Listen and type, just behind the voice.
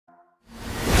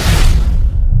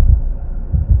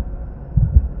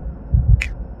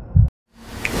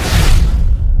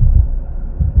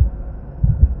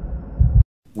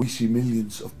we see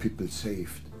millions of people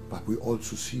saved, but we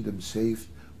also see them saved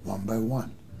one by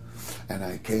one. And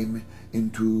I came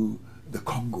into the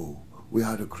Congo. We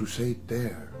had a crusade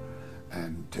there,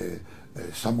 and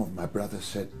some of my brothers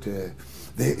said,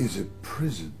 there is a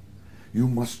prison. You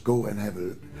must go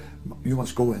and you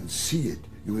must go and see it.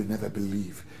 You will never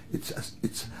believe. It's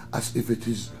as if it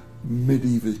is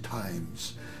medieval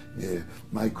times.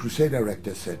 My crusade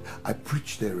director said, I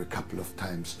preached there a couple of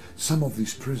times. Some of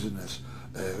these prisoners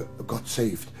got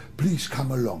saved. Please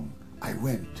come along. I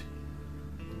went.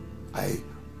 I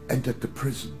entered the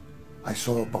prison. I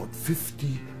saw about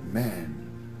 50 men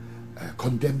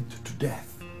condemned to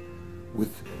death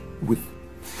with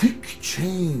thick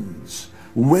chains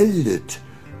welded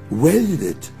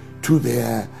to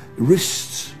their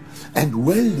wrists and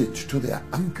welded to their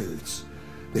ankles.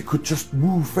 They could just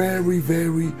move very,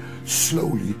 very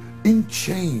slowly in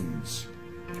chains,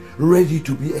 ready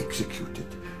to be executed,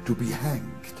 to be hanged.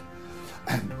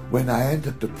 And when I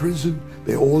entered the prison,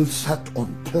 they all sat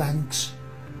on planks,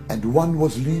 and one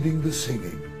was leading the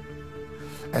singing.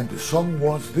 And the song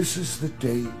was, "This is the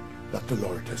day that the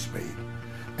Lord has made."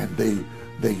 And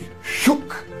they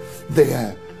shook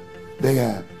their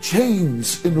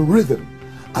chains in rhythm,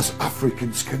 as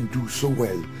Africans can do so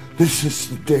well. This is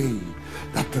the day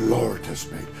that the Lord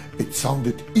has made. It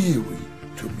sounded eerie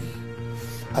to me.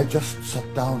 I just sat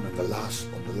down on the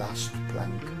last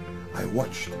plank. I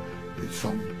watched the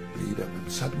song leader,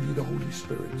 and suddenly the Holy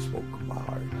Spirit spoke in my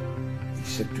heart. He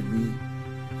said to me,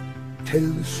 tell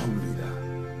the song leader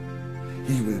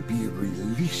he will be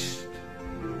released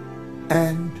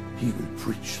and he will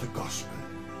preach the gospel.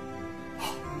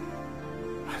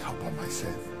 I thought by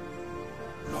myself,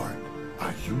 Lord,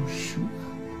 are you sure?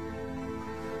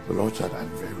 The Lord said, I'm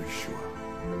very sure.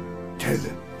 Tell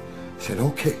him. I said,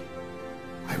 okay,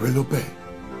 I will obey.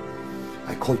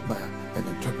 I called an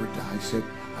interpreter. I said,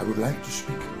 I would like to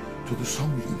speak to the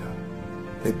song leader.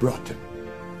 They brought him.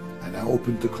 And I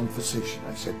opened the conversation.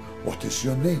 I said, what is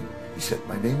your name? He said,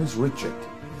 my name is Richard.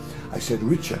 I said,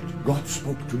 Richard, God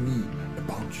spoke to me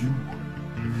about you.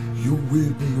 You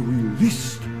will be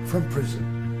released from prison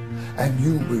and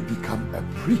you will become a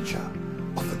preacher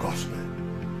of the gospel.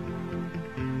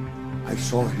 I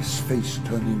saw his face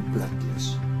turning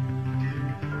bloodless.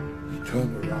 He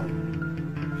turned around.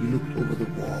 He looked over the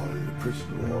wall, the prison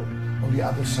wall. On the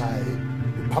other side,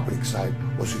 the public side,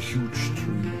 was a huge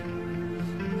tree.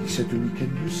 He said to me,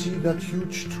 can you see that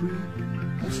huge tree?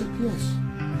 I said, yes.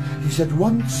 He said,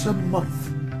 once a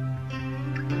month,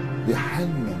 the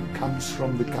hangman comes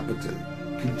from the capital,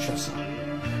 Kinshasa.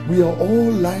 We are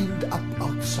all lined up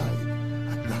outside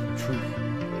at that tree.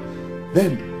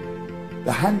 Then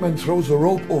the hangman throws a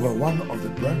rope over one of the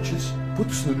branches,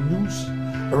 puts the noose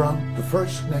around the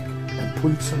first neck and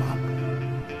pulls him up,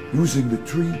 using the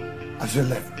tree as a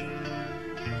lever.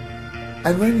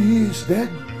 And when he is dead,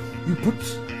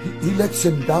 he lets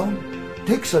him down,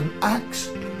 takes an axe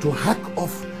to hack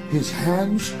off his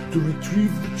hands to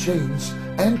retrieve the chains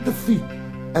and the feet.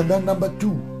 And then number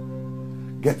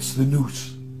 2 gets the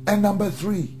noose. And number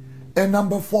 3 and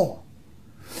number 4.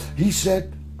 He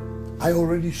said, I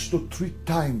already stood 3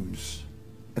 times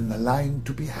in the line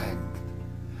to be hanged.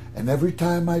 And every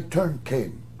time my turn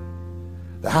came,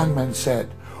 the hangman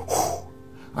said,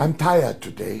 I'm tired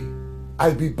today.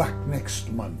 I'll be back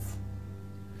next month.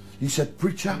 He said,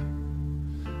 preacher,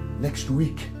 next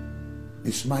week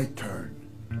is my turn.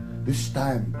 This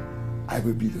time I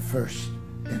will be the first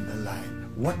in the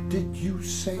line. What did you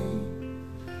say?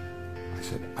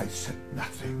 I said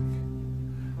nothing.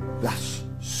 Thus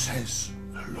says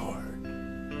the Lord,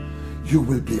 you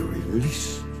will be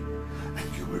released and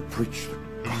you will preach the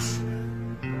gospel.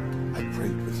 I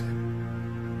prayed with him.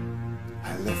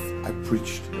 I left, I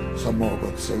preached, some more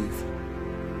got saved.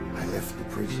 I left the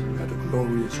prison, had a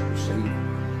glorious crusade.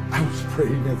 I was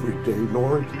praying every day,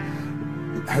 Lord,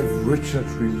 have Richard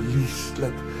released,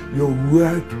 let your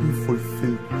word be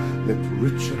fulfilled, let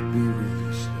Richard be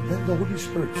released. And then the Holy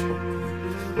Spirit spoke to me.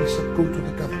 He said, go to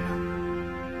the governor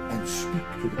and speak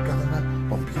to the governor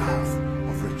on behalf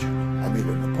of Richard. I made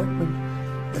an appointment,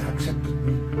 they accepted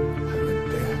me, I went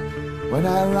there. When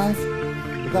I arrived,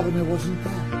 the governor wasn't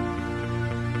there,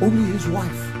 only his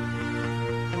wife.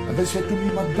 And they said to me,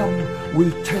 Madame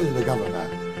will tell the governor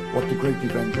what the great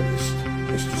evangelist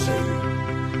is to say.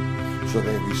 So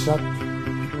there we sat,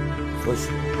 first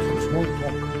some small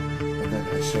talk, and then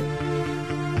I said,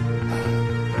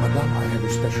 Madame, I have a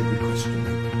special request to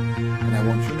make, and I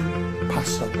want you to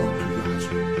pass that on to your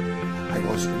husband. I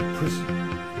was in prison.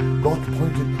 God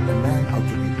pointed a man out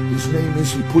to me. His name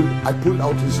is, I pulled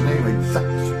out his name,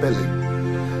 exact spelling.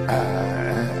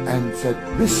 and said,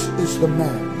 this is the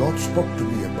man God spoke to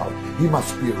me about. He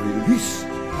must be released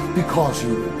because he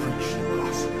will preach the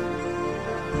gospel.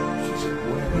 She said,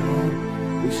 well,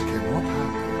 this cannot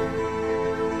happen.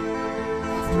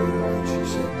 After a while she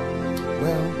said,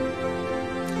 well,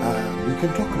 we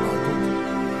can talk about it.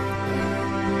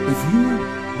 If you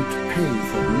would pay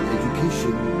for the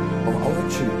education of our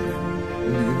children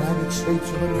in the United States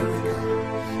of America,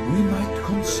 we might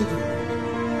consider it.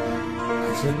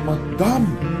 I said, Madame,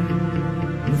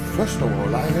 first of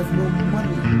all, I have no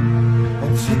money.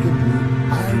 And secondly,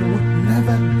 I would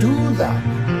never do that.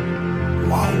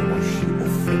 Why was she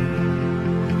offended?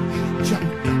 She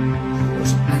jumped up,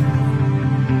 was angry.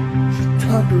 She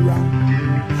turned around,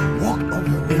 she walked on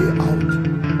her way out,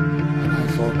 and I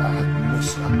thought I had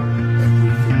messed up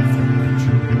everything for my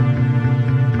children.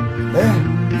 Then,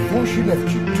 before she left,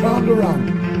 she turned around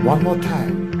one more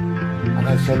time, and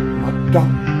I said,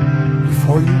 Madame,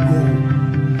 before you go,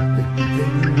 let me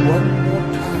tell you one more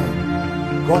time.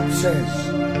 God says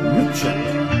Richard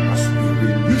must be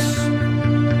released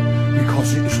because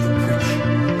he is to preach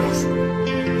the gospel.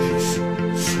 She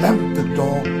slammed the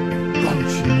door, and gone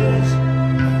she was.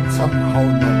 And somehow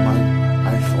in my mind, I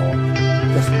thought,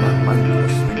 just my mind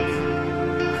was thinking,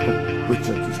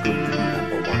 Richard is going to be #1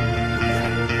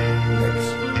 next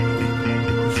week. The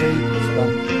crusade was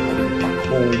done. I went back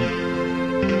home.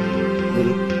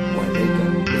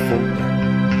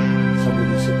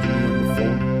 Somebody said to me on the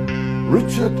phone,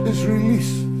 Richard is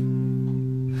released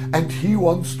and he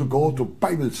wants to go to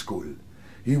Bible school.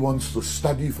 He wants to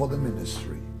study for the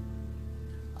ministry.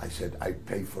 I said, I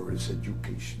pay for his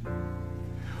education.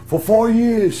 For 4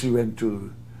 years he went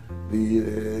to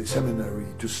the seminary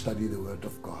to study the Word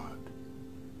of God.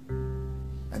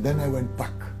 And then I went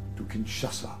back to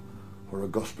Kinshasa for a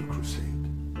gospel crusade.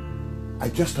 I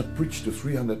just had preached to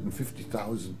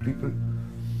 350,000 people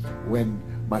when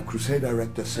my crusade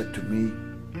director said to me,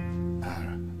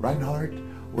 Reinhard,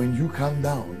 when you come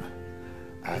down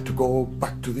to go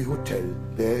back to the hotel,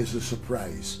 there is a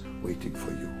surprise waiting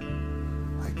for you.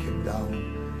 I came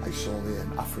down, I saw there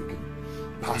an African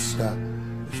pastor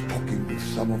was talking with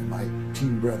some of my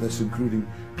team brothers, including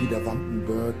Peter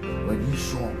Vandenberg. When he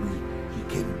saw me, he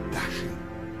came dashing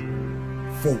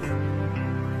forward,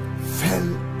 fell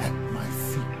at my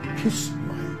feet, kissed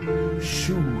my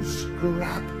shoes,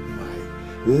 grabbed my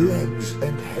legs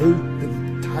and held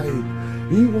them tight.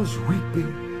 He was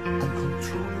weeping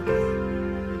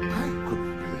uncontrollably. I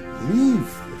couldn't believe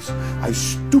this. I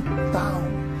stooped down.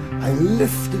 I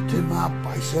lifted him up.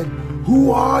 I said,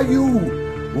 "Who are you?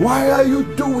 Why are you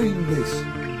doing this?"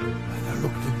 And I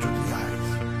looked into the eyes.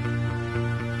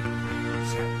 I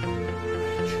said,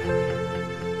 Richard,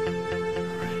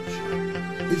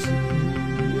 is it you?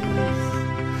 Yes.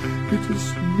 It is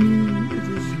me. It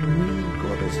is me.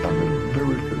 God has done a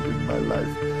miracle in my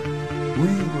life.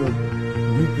 We were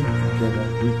weeping together,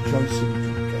 rejoicing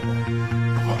together.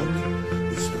 God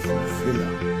is the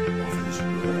fulfiller of His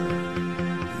word.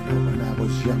 You know, when I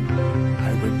was young,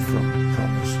 I went from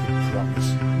promise to promise.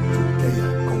 Today I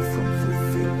go from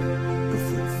fulfillment to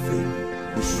fulfillment.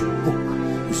 This book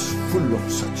is full of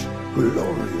such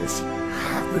glorious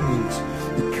happenings.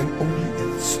 It can only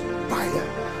inspire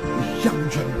the young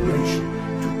generation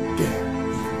to dare